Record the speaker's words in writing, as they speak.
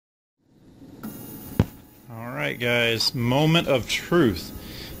Alright guys, moment of truth.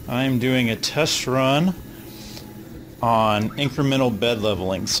 I'm doing a test run on incremental bed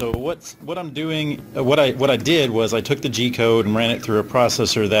leveling. So what I'm doing, what I did was I took the G code and ran it through a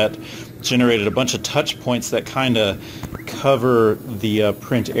processor that generated a bunch of touch points that kind of cover the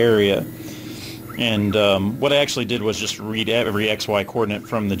print area. And what I actually did was just read every XY coordinate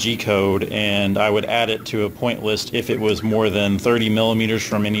from the G code, and I would add it to a point list if it was more than 30 millimeters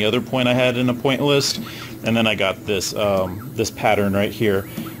from any other point I had in a point list. And then I got this this pattern right here.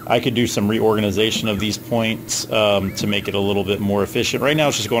 I could do some reorganization of these points to make it a little bit more efficient. Right now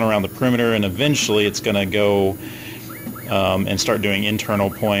it's just going around the perimeter, and eventually it's going to go and start doing internal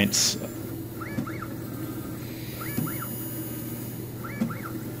points.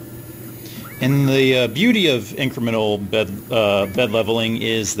 And the beauty of incremental bed leveling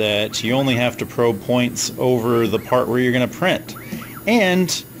is that you only have to probe points over the part where you're going to print.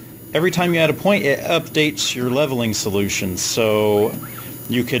 And every time you add a point, it updates your leveling solution. So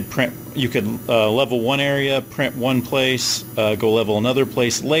you could level one area, print one place, go level another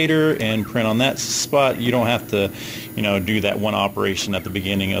place later, and print on that spot. You don't have to, do that one operation at the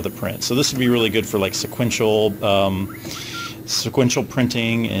beginning of the print. So this would be really good for like sequential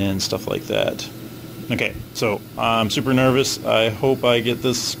printing and stuff like that. Okay, so I'm super nervous. I hope I get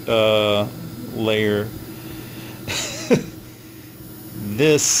this layer.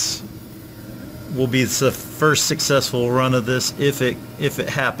 This will be the first successful run of this if it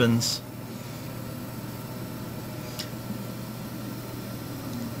happens.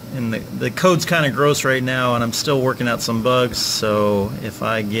 And the code's kind of gross right now, and I'm still working out some bugs, so if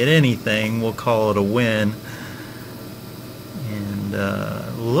I get anything, we'll call it a win.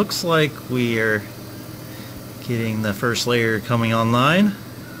 Looks like we are getting the first layer coming online.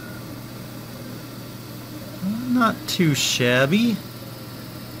 Not too shabby.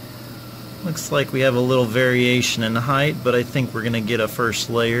 Looks like we have a little variation in height, but I think we're going to get a first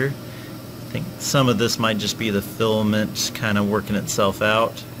layer. I think some of this might just be the filament kind of working itself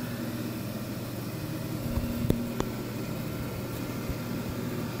out.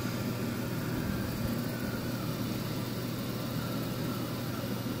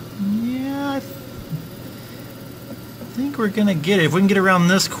 I think we're gonna get it. If we can get around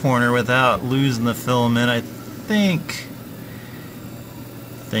this corner without losing the filament, I think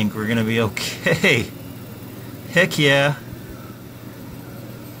we're gonna be okay. Heck yeah.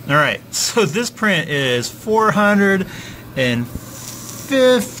 Alright, so this print is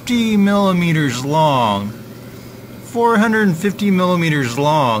 450 millimeters long. 450 millimeters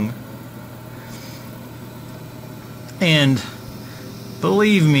long. And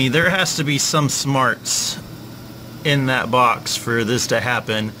believe me, there has to be some smarts in that box for this to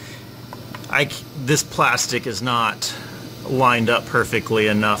happen. This plastic is not lined up perfectly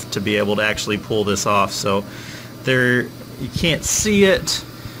enough to be able to actually pull this off, so you can't see it,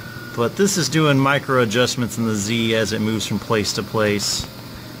 but this is doing micro adjustments in the Z as it moves from place to place.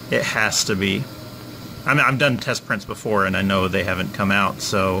 It has to be. I mean, I've done test prints before and I know they haven't come out,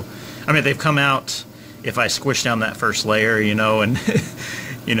 so I mean, they've come out if I squish down that first layer, and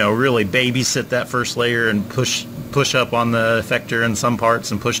really babysit that first layer and push up on the effector in some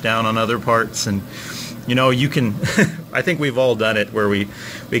parts and push down on other parts, and you can I think we've all done it where we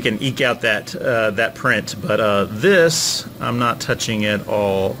can eke out that print, but this I'm not touching at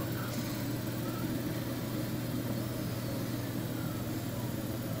all.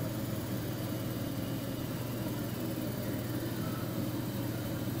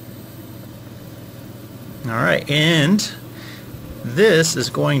 Alright, and this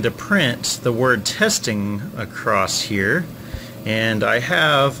is going to print the word testing across here, and I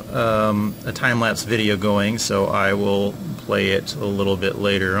have a time-lapse video going, so I will play it a little bit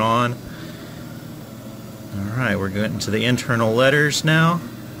later on. Alright, we're getting to the internal letters now.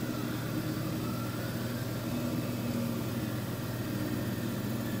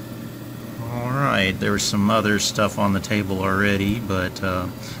 Alright, there was some other stuff on the table already, but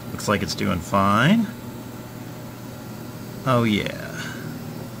looks like it's doing fine. Oh yeah.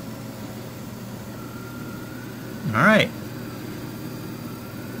 Alright.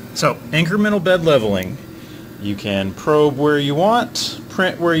 So, incremental bed leveling. You can probe where you want,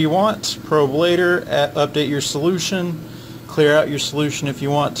 print where you want, probe later, update your solution, clear out your solution if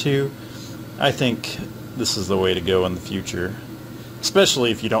you want to. I think this is the way to go in the future. Especially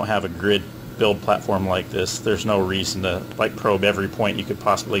if you don't have a grid build platform like this. There's no reason to probe every point you could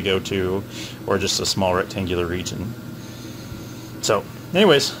possibly go to, or just a small rectangular region. So,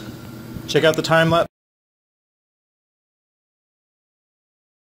 anyways, check out the time lapse.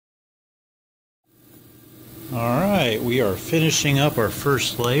 Alright, we are finishing up our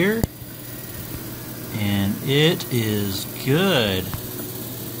first layer. and it is good.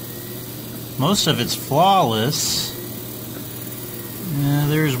 Most of it's flawless.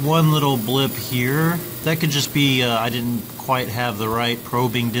 There's one little blip here. That could just be I didn't quite have the right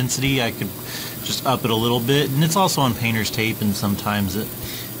probing density. I could just up it a little bit, and it's also on painter's tape, and sometimes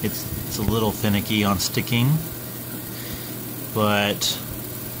it's a little finicky on sticking. But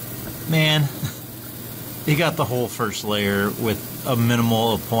man, you got the whole first layer with a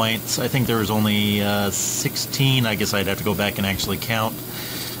minimal of points. I think there was only 16. I guess I'd have to go back and actually count,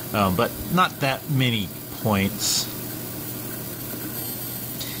 but not that many points.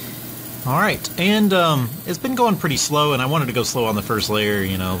 Alright, and it's been going pretty slow, and I wanted to go slow on the first layer,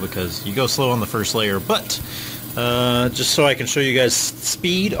 you know, because you go slow on the first layer, but just so I can show you guys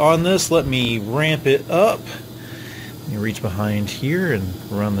speed on this, let me ramp it up. Let me reach behind here and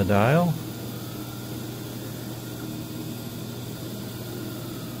run the dial.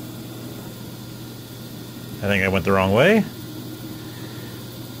 I think I went the wrong way.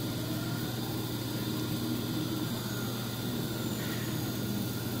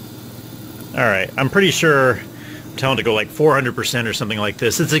 Alright, I'm pretty sure I'm telling it to go like 400% or something like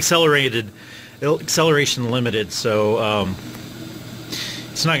this. It's acceleration limited, so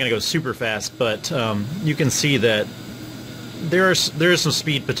it's not going to go super fast, but you can see that there is some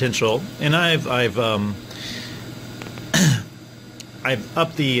speed potential, and I've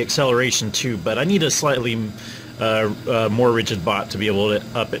upped the acceleration too, but I need a slightly more rigid bot to be able to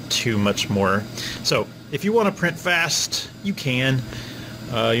up it too much more. So if you want to print fast, you can.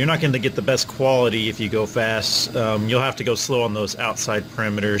 You're not going to get the best quality if you go fast. You'll have to go slow on those outside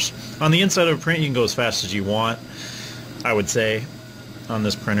perimeters. On the inside of a print, you can go as fast as you want, I would say, on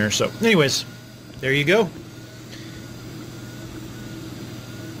this printer. So anyways, there you go.